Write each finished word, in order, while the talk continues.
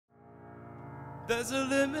There's a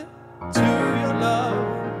limit to your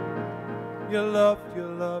love, your love, your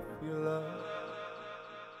love, your love.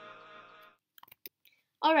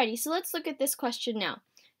 Alrighty, so let's look at this question now.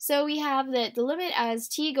 So we have that the limit as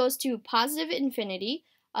t goes to positive infinity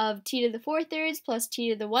of t to the 4/3 plus t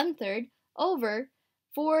to the 1/3 over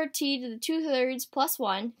 4t to the 2/3 plus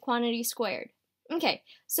 1 quantity squared. Okay,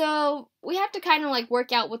 so we have to kind of like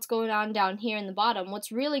work out what's going on down here in the bottom,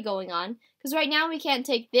 what's really going on, because right now we can't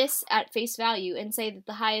take this at face value and say that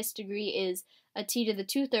the highest degree is a t to the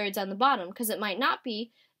 2/3 on the bottom, because it might not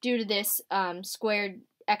be due to this squared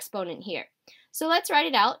exponent here. So let's write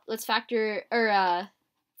it out. Let's factor or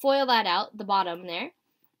FOIL that out, the bottom there.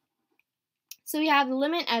 So we have the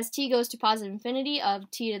limit as t goes to positive infinity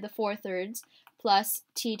of t to the 4/3 plus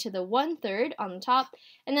t to the 1/3 on the top.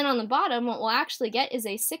 And then on the bottom, what we'll actually get is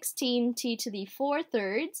a 16t to the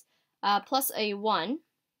 4/3 plus a 1,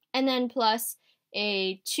 and then plus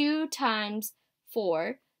a 2 times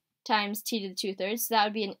 4 times t to the 2/3. So that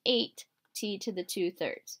would be an 8t to the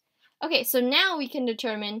 2/3. Okay, so now we can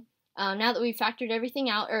determine, now that we've factored everything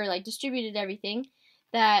out, or like distributed everything,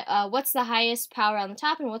 that what's the highest power on the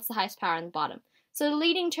top and what's the highest power on the bottom. So the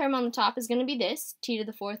leading term on the top is going to be this, t to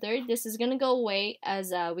the 4/3. This is going to go away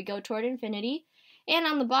as we go toward infinity. And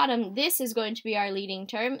on the bottom, this is going to be our leading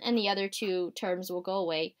term, and the other two terms will go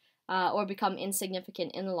away or become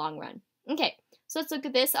insignificant in the long run. Okay, so let's look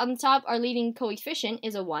at this. On the top, our leading coefficient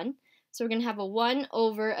is a 1. So we're going to have a 1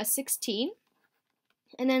 over a 16.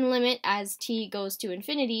 And then limit as t goes to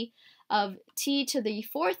infinity of t to the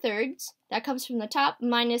 4/3, that comes from the top,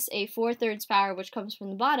 minus a 4/3 power, which comes from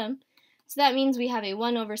the bottom. So that means we have a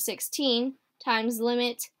 1 over 16 times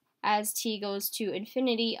limit as t goes to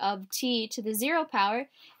infinity of t to the 0 power,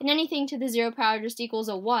 and anything to the 0 power just equals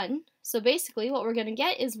a 1. So basically what we're going to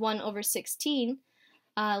get is 1 over 16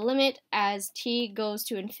 limit as t goes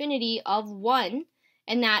to infinity of 1,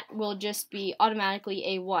 and that will just be automatically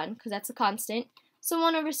a 1 because that's a constant. So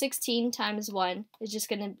 1 over 16 times 1 is just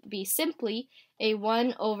going to be simply a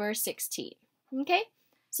 1 over 16. Okay?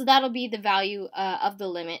 So that'll be the value of the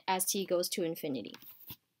limit as t goes to infinity.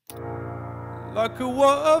 Like a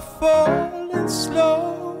waterfall in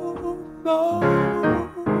slow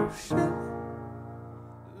motion,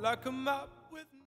 like a map with